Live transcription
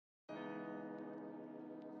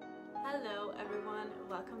Hello everyone,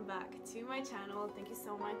 welcome back to my channel. Thank you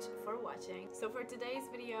so much for watching. So for today's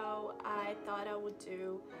video, I thought I would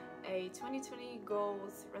do a 2020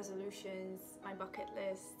 goals, resolutions, my bucket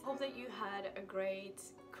list. Hope that you had a great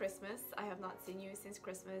Christmas. I have not seen you since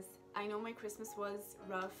Christmas. I know my Christmas was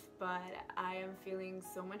rough, but I am feeling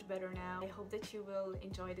so much better now. I hope that you will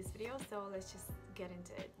enjoy this video, so let's just get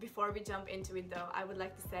into it. Before we jump into it though, I would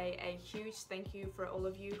like to say a huge thank you for all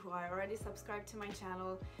of you who are already subscribed to my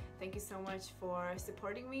channel. Thank you so much for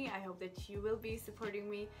supporting me. I hope that you will be supporting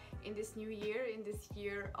me in this new year, in this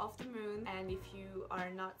year of the moon. And if you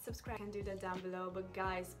are not subscribed, you can do that down below. But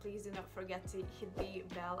guys, please do not forget to hit the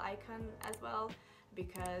bell icon as well,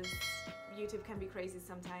 because YouTube can be crazy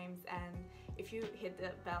sometimes, and if you hit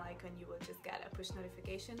the bell icon you will just get a push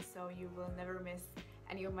notification, so you will never miss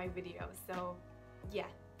any of my videos. So yeah,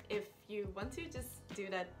 if you want to, just do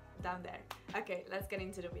that down there. Okay, let's get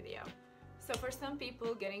into the video. So for some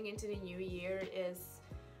people, getting into the new year is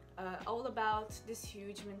all about this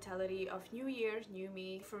huge mentality of new year, new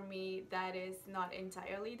me. For me, that is not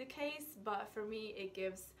entirely the case, but for me it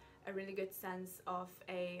gives a really good sense of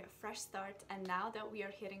a fresh start. And now that we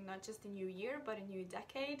are hitting not just a new year but a new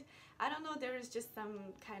decade, I don't know, there is just some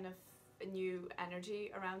kind of a new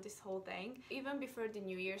energy around this whole thing. Even before the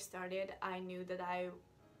new year started, I knew that I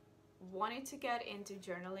wanted to get into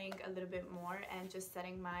journaling a little bit more and just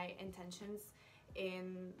setting my intentions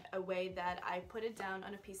in a way that I put it down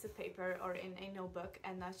on a piece of paper or in a notebook,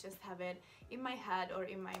 and not just have it in my head or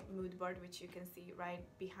in my mood board, which you can see right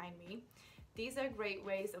behind me. These are great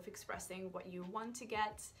ways of expressing what you want to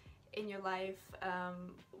get in your life,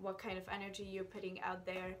 what kind of energy you're putting out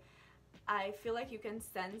there. I feel like you can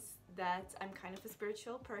sense that I'm kind of a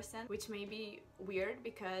spiritual person, which may be weird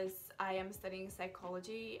because I am studying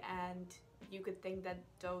psychology, and you could think that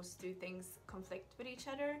those two things conflict with each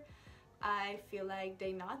other. I feel like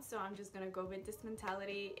they not, so I'm just gonna go with this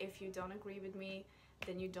mentality. If you don't agree with me,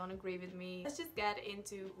 then you don't agree with me. Let's just get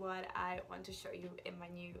into what I want to show you in my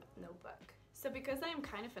new notebook. So because I am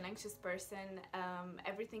kind of an anxious person,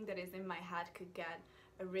 everything that is in my head could get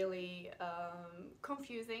really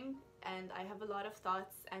confusing, and I have a lot of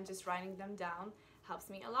thoughts, and just writing them down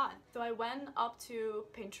helps me a lot. So I went up to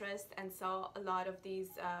Pinterest and saw a lot of these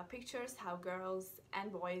pictures, how girls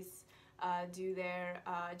and boys do their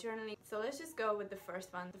journaling. So let's just go with the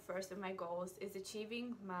first one. The first of my goals is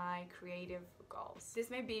achieving my creative goals. This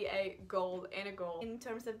may be a goal in a goal. In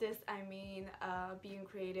terms of this, I mean being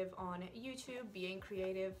creative on YouTube, being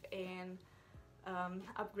creative in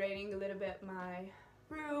upgrading a little bit my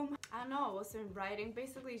room. I don't know, also in writing,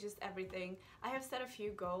 basically just everything. I have set a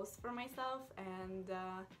few goals for myself, and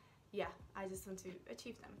yeah, I just want to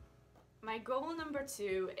achieve them. My goal number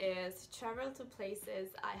 2 is travel to places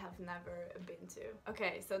I have never been to.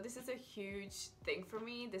 Okay, so this is a huge thing for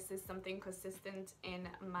me. This is something consistent in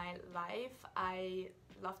my life. I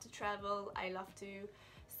love to travel, I love to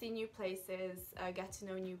see new places, get to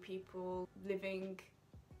know new people. Living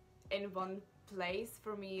in one place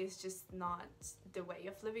for me is just not the way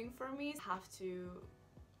of living for me. I have to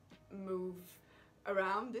move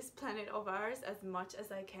around this planet of ours as much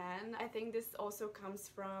as I can. I think this also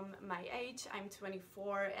comes from my age. I'm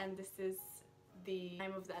 24, and this is the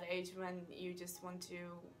time of that age when you just want to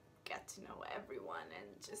get to know everyone and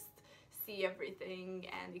just see everything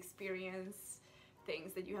and experience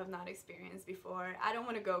things that you have not experienced before. I don't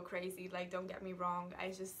want to go crazy, like, don't get me wrong.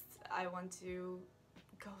 I want to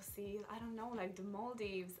go see, I don't know, like the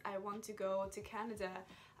Maldives. I want to go to Canada.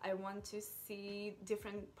 I want to see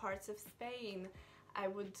different parts of Spain. I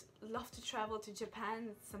would love to travel to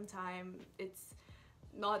Japan sometime. It's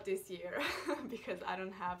not this year because I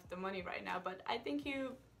don't have the money right now, but I think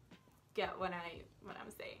you get what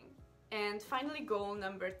I'm saying. And finally, goal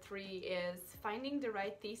number 3 is finding the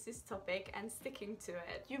right thesis topic and sticking to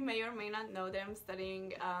it. You may or may not know that I'm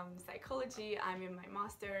studying psychology. I'm in my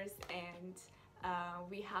master's, and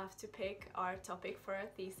we have to pick our topic for a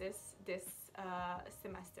thesis this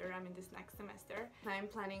semester. I mean this next semester. I'm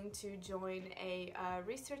planning to join a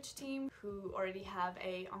research team who already have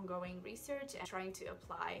a ongoing research, and trying to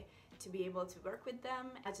apply to be able to work with them.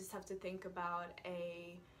 I just have to think about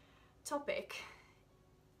a topic,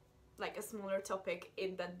 like a smaller topic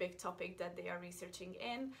in that big topic that they are researching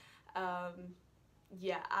in.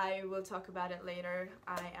 Yeah, I will talk about it later,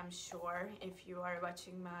 I am sure. If you are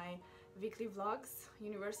watching my weekly vlogs,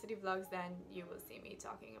 university vlogs, then you will see me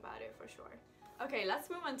talking about it for sure. Okay, let's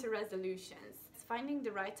move on to resolutions. It's finding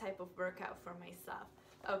the right type of workout for myself.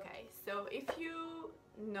 Okay, so if you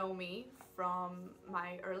know me from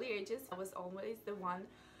my early ages, I was always the one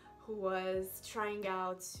who was trying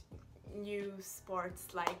out new sports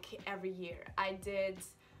like every year. I did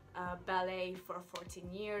ballet for 14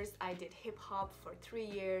 years. I did hip-hop for 3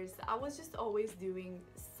 years. I was just always doing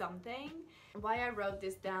something. Why I wrote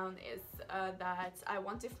this down is that I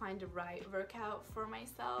want to find the right workout for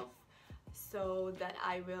myself so that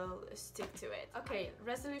I will stick to it. Okay,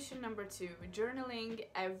 resolution number 2, journaling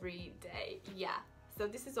every day. Yeah, so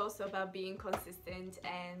this is also about being consistent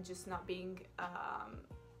and just not being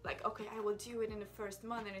like, okay, I will do it in the first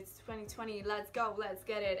month and it's 2020, let's go, let's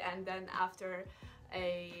get it. And then after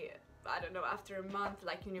after a month,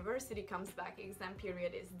 like university comes back, exam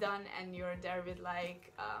period is done, and you're there with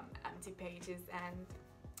like empty pages and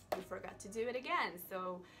you forgot to do it again.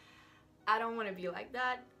 So I don't want to be like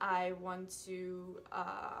that. I want to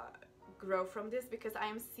grow from this because I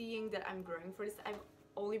am seeing that I'm growing for this. I've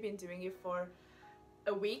only been doing it for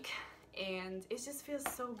a week and it just feels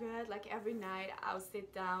so good. Like every night I'll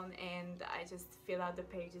sit down and I just fill out the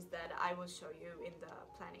pages that I will show you in the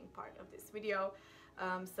planning part of this video.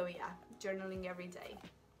 So yeah, journaling every day,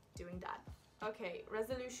 doing that. Okay,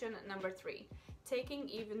 resolution number 3, taking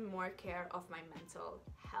even more care of my mental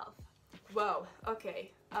health. Whoa,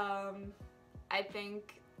 okay, I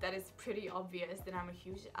think that it's pretty obvious that I'm a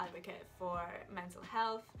huge advocate for mental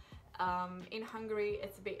health. In Hungary,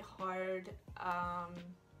 it's a bit hard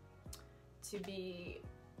to be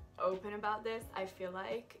open about this. I feel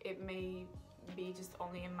like it may be just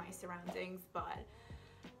only in my surroundings, but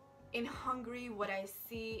in Hungary what I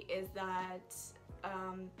see is that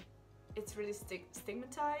it's really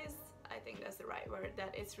stigmatized. I think that's the right word,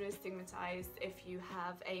 that it's really stigmatized if you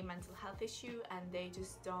have a mental health issue, and they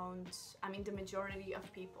just don't, I mean the majority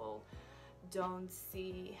of people don't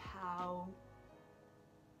see how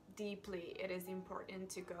deeply it is important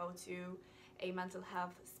to go to a mental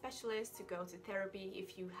health specialist, to go to therapy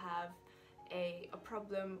if you have a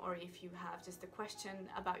problem, or if you have just a question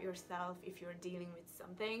about yourself, if you're dealing with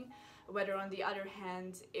something. Whether on the other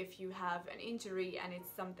hand, if you have an injury and it's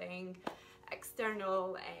something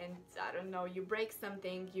external and I don't know, you break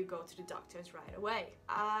something, you go to the doctors right away.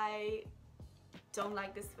 I don't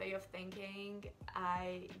like this way of thinking.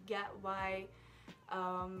 I get why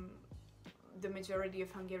the majority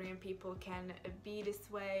of Hungarian people can be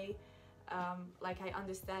this way. Like I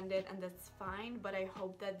understand it and that's fine, but I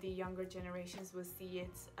hope that the younger generations will see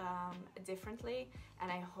it differently, and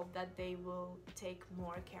I hope that they will take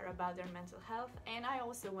more care about their mental health. And I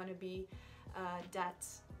also want to be that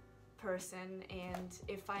person, and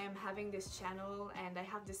if I am having this channel and I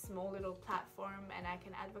have this small little platform and I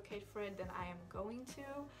can advocate for it, then I am going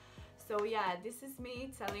to. So yeah, this is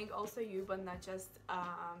me telling also you, but not just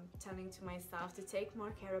telling to myself, to take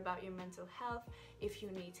more care about your mental health. If you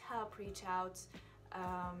need help, reach out.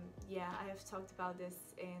 Yeah, I have talked about this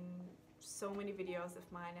in so many videos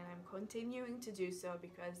of mine, and I'm continuing to do so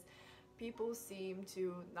because people seem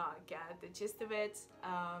to not get the gist of it.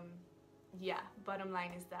 Yeah, bottom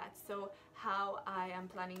line is that. So how I am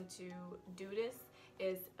planning to do this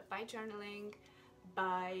is by journaling,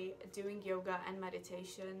 by doing yoga and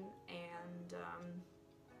meditation, and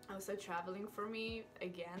also traveling for me,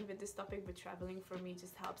 again with this topic, but traveling for me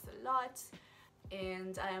just helps a lot.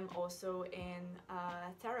 And I am also in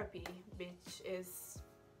therapy, which is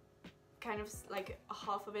kind of like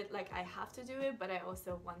half of it, like I have to do it, but I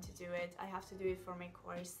also want to do it. I have to do it for my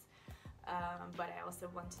course, but I also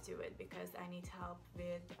want to do it because I need help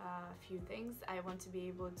with a few things. I want to be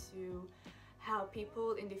able to help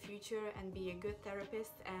people in the future and be a good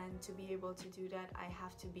therapist, and to be able to do that I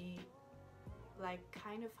have to be like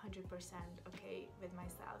kind of 100% okay with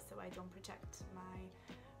myself, so I don't project my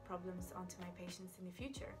problems onto my patients in the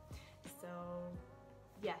future. So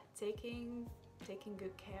yeah, taking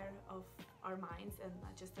good care of our minds and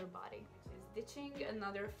not just our body. Is ditching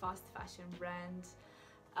another fast fashion brand.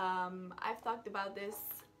 I've talked about this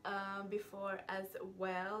before as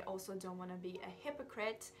well. I also don't want to be a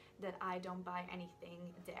hypocrite that I don't buy anything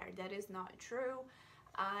there. That is not true.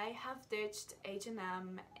 I have ditched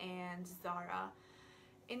H&M and Zara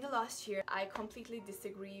in the last year. I completely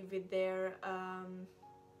disagree with their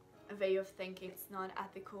way of thinking. It's not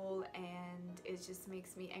ethical and it just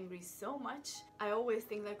makes me angry so much. I always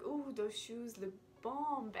think like, oh, those shoes look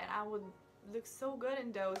bomb, and I would look so good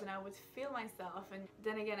in those and I would feel myself. And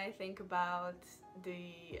then again, I think about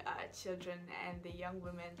the children and the young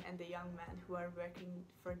women and the young men who are working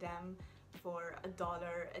for them for $1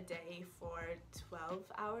 a day for 12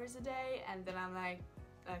 hours a day, and then I'm like,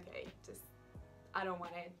 okay, just I don't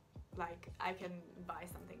want it. Like, I can buy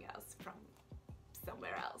something else from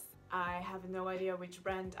somewhere else. I have no idea which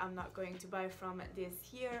brand I'm not going to buy from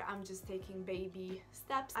this year. I'm just taking baby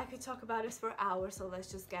steps. I could talk about this for hours, so let's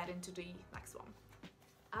just get into the next one.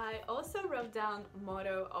 I also wrote down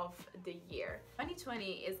motto of the year.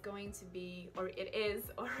 2020 is going to be, or it is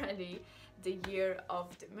already, the year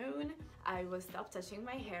of the moon. I will stop touching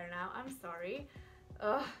my hair now, I'm sorry.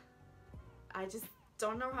 Ugh, I just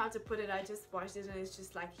don't know how to put it. I just watched it and it's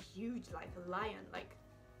just like huge, like a lion, like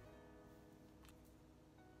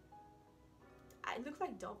I look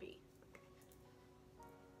like Dobby.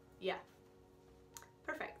 Yeah,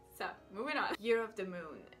 perfect. So moving on. Year of the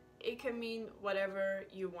moon. It can mean whatever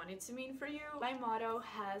you want it to mean for you. My motto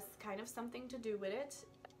has kind of something to do with it.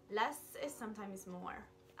 Less is sometimes more.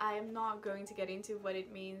 I am not going to get into what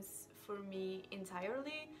it means for me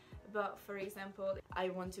entirely, but for example, I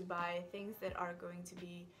want to buy things that are going to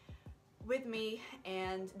be with me,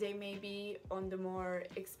 and they may be on the more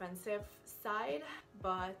expensive side,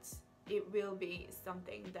 but it will be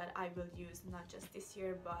something that I will use not just this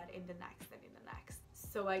year but in the next and in the next.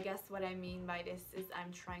 So I guess what I mean by this is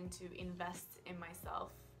I'm trying to invest in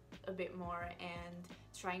myself a bit more and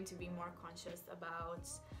trying to be more conscious about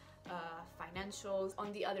financials.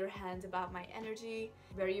 On the other hand, about my energy,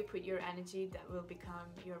 where you put your energy, that will become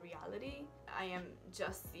your reality. I am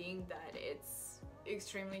just seeing that it's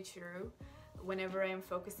extremely true. Whenever I am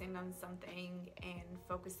focusing on something and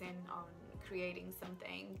focusing on creating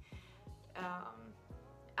something,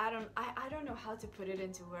 I don't know how to put it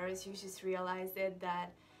into words. You just realize it,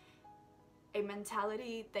 that a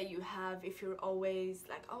mentality that you have, if you're always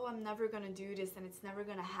like, oh, I'm never gonna do this and it's never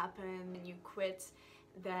gonna happen, and you quit,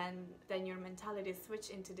 then your mentality switch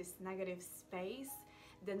into this negative space,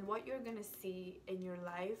 then what you're gonna see in your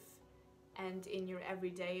life and in your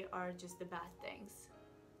everyday are just the bad things.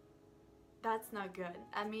 That's not good.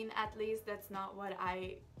 I mean, at least that's not what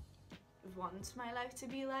I want my life to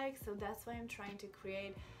be like. So that's why I'm trying to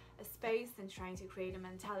create a space and trying to create a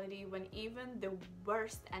mentality when even the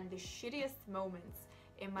worst and the shittiest moments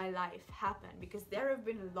in my life happen, because there have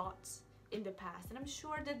been a lot in the past, and I'm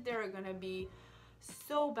sure that there are gonna be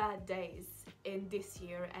so bad days in this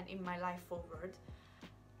year and in my life forward,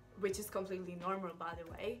 which is completely normal, by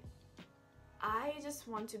the way. I just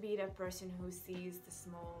want to be that person who sees the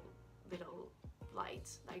small little light,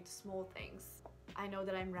 like the small things. I know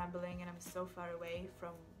that I'm rambling and I'm so far away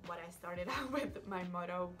from what I started out with my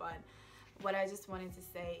motto, but what I just wanted to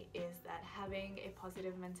say is that having a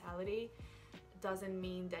positive mentality doesn't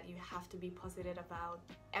mean that you have to be positive about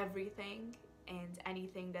everything and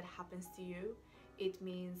anything that happens to you. It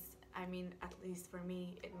means, I mean, at least for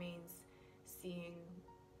me, it means seeing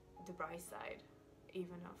the bright side,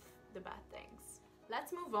 even of the bad things.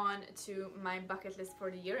 Let's move on to my bucket list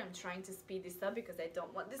for the year. I'm trying to speed this up because I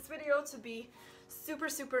don't want this video to be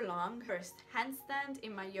super long. First, handstand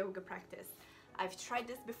in my yoga practice. I've tried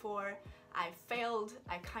this before, I failed,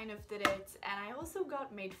 I kind of did it, and I also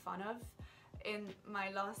got made fun of in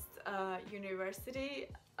my last university.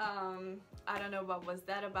 I don't know what was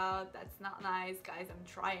that about. That's not nice, guys. I'm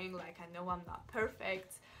trying, like, I know I'm not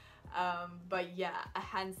perfect, but yeah, a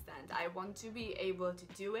handstand. I want to be able to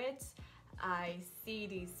do it. I see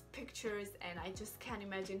these pictures and I just can't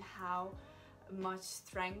imagine how much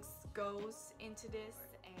strength goes into this.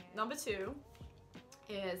 And number 2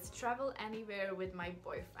 is travel anywhere with my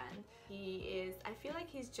boyfriend. He is, I feel like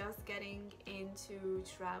he's just getting into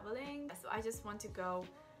traveling, so I just want to go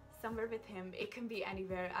somewhere with him. It can be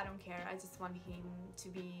anywhere, I don't care. I just want him to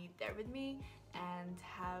be there with me and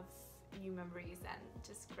have new memories and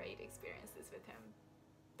just great experiences with him.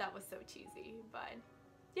 That was so cheesy, but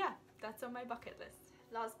yeah, that's on my bucket list.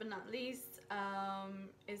 Last but not least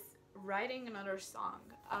is writing another song.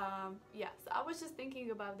 Yeah, so I was just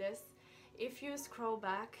thinking about this. If you scroll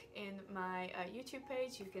back in my YouTube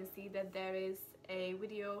page, you can see that there is a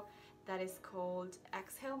video that is called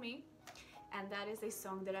Exhale Me, and that is a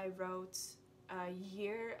song that I wrote a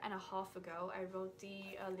year and a half ago. I wrote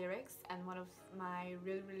the lyrics, and one of my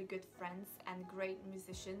really good friends and great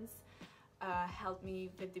musicians helped me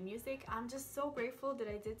with the music. I'm just so grateful that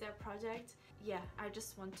I did that project. Yeah, I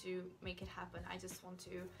just want to make it happen. I just want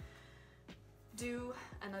to do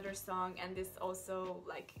another song, and this also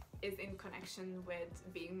like is in connection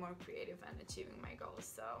with being more creative and achieving my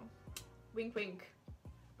goals. So wink wink,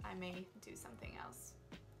 I may do something else,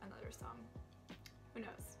 another song, who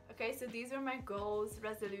knows. Okay, so these are my goals,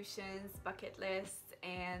 resolutions, bucket lists,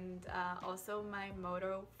 and also my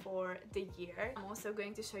motto for the year. I'm also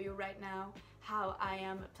going to show you right now how I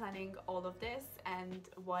am planning all of this and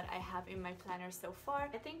what I have in my planner so far.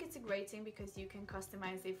 I think it's a great thing because you can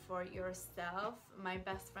customize it for yourself. My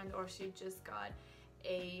best friend Orshi just got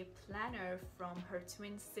a planner from her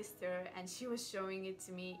twin sister and she was showing it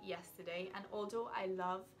to me yesterday, and although I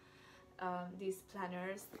love these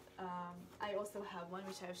planners. I also have one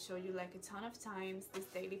which I've showed you like a ton of times, this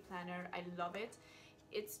daily planner. I love it.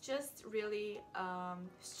 It's just really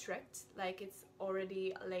strict, like it's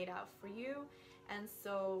already laid out for you, and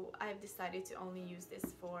so I've decided to only use this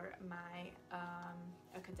for my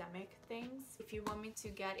academic things. If you want me to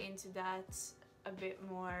get into that a bit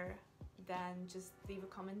more, then just leave a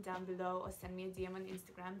comment down below or send me a DM on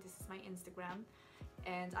Instagram. This is my Instagram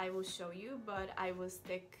and I will show you, but I will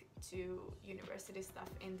stick to university stuff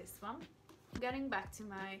in this one. Getting back to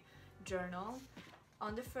my journal,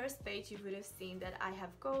 on the first page you would have seen that I have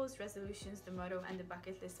goals, resolutions, the motto and the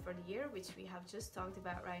bucket list for the year, which we have just talked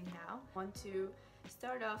about right now. I want to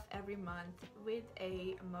start off every month with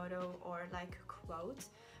a motto or like a quote.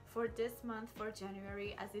 For this month, for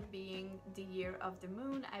January, as it being the year of the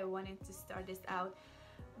moon, I wanted to start this out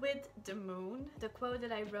with the moon. The quote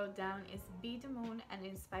that I wrote down is, "Be the moon and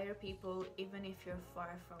inspire people even if you're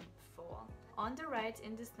far from full." On the right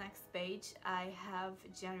in this next page I have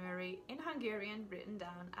January in Hungarian written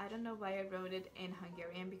down. I don't know why I wrote it in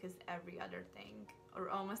Hungarian because every other thing, or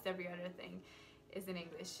almost every other thing, is in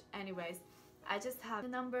English. Anyways, I just have the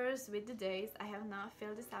numbers with the days. I have not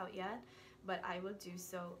filled this out yet, but I will do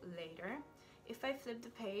so later. If I flip the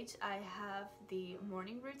page, I have the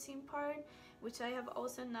morning routine part, which I have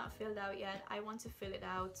also not filled out yet. I want to fill it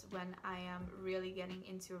out when I am really getting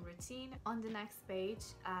into a routine. On the next page,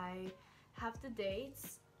 I have the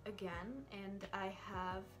dates again, and I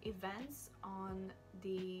have events on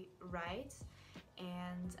the right,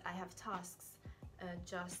 and I have tasks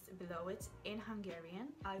just below it in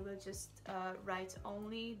Hungarian. I will just write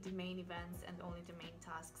only the main events and only the main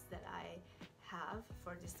tasks that I have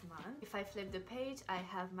for this month. If I flip the page, I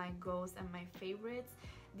have my goals and my favorites.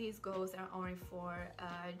 These goals are only for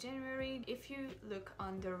January. If you look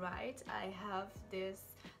on the right, I have this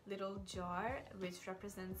little jar which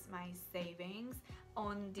represents my savings.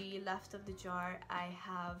 On the left of the jar, I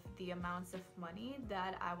have the amounts of money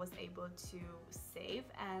that I was able to save,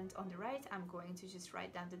 and on the right, I'm going to just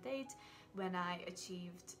write down the date when I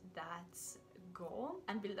achieved that goal,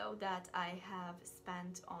 and below that I have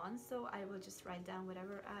spent on, so I will just write down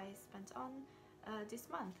whatever I spent on this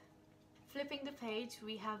month. Flipping the page,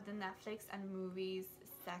 we have the Netflix and movies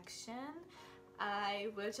section. I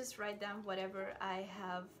will just write down whatever I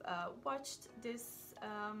have watched this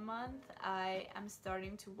month. I am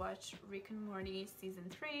starting to watch Rick and Morty season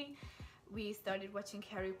 3. We started watching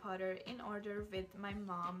Harry Potter in order with my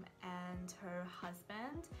mom and her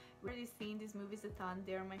husband. We've already seen these movies a ton.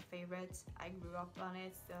 They're my favorites. I grew up on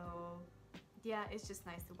it, so yeah, it's just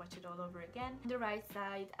nice to watch it all over again. On the right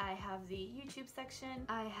side, I have the YouTube section.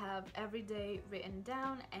 I have every day written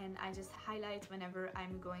down, and I just highlight whenever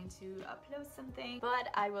I'm going to upload something. But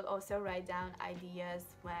I will also write down ideas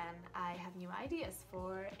when I have new ideas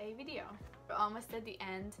for a video. We're almost at the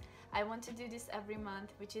end. I want to do this every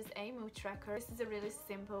month, which is a mood tracker. This is a really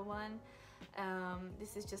simple one.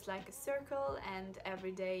 This is just like a circle, and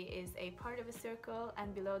every day is a part of a circle,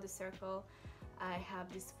 and below the circle I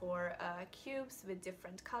have these 4 cubes with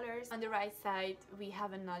different colors. On the right side we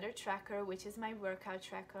have another tracker, which is my workout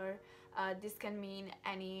tracker. This can mean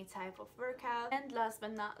any type of workout. And last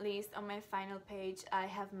but not least, on my final page I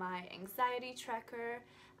have my anxiety tracker.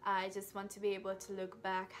 I just want to be able to look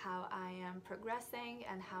back how I am progressing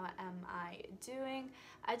and how am I doing.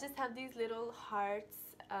 I just have these little hearts,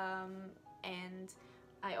 and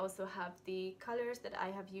I also have the colors that I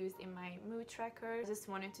have used in my mood tracker. I just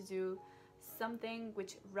wanted to do something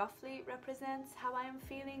which roughly represents how I am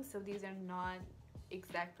feeling, so these are not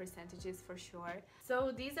exact percentages for sure.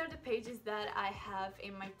 So these are the pages that I have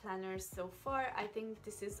in my planner so far. I think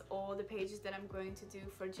this is all the pages that I'm going to do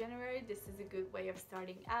for January. This is a good way of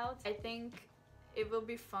starting out. I think it will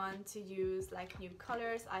be fun to use like new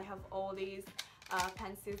colors. I have all these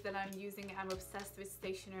pencils that I'm using. I'm obsessed with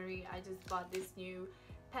stationery. I just bought this new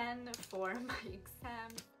pen for my exam.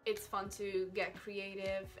 It's fun to get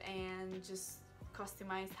creative and just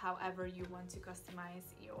customize however you want to customize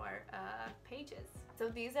your pages. So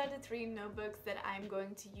these are the 3 notebooks that I'm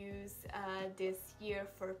going to use this year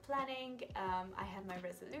for planning. I have my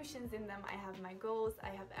resolutions in them, I have my goals, I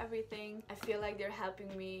have everything. I feel like they're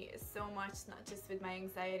helping me so much, not just with my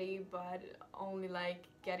anxiety, but only like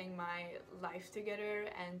getting my life together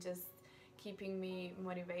and just keeping me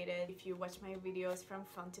motivated. If you watch my videos from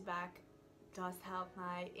front to back, does help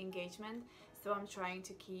my engagement, so I'm trying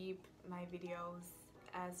to keep my videos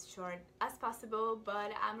as short as possible,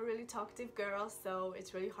 but I'm a really talkative girl, so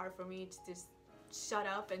it's really hard for me to just shut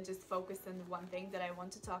up and just focus on the one thing that I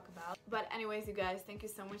want to talk about. But anyways, you guys, thank you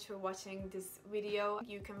so much for watching this video.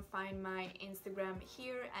 You can find my Instagram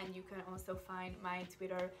here, and you can also find my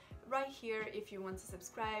Twitter right here. If you want to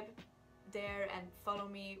subscribe there and follow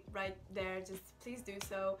me right there, just please do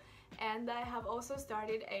so. And I have also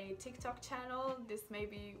started a TikTok channel. This may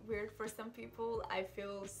be weird for some people. I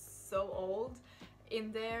feel so old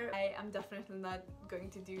in there. I am definitely not going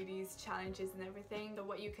to do these challenges and everything. So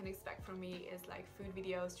what you can expect from me is like food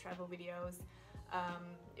videos, travel videos,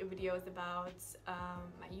 videos about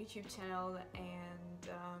my YouTube channel, and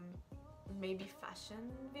maybe fashion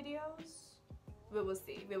videos. We will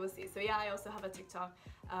see, we will see. So yeah, I also have a TikTok.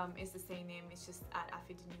 It's the same name, it's just at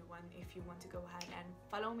Effythenewone if you want to go ahead and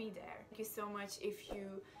follow me there. Thank you so much if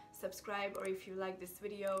you subscribe or if you like this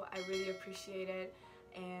video. I really appreciate it,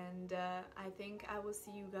 and I think I will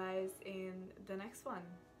see you guys in the next one.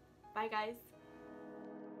 Bye guys!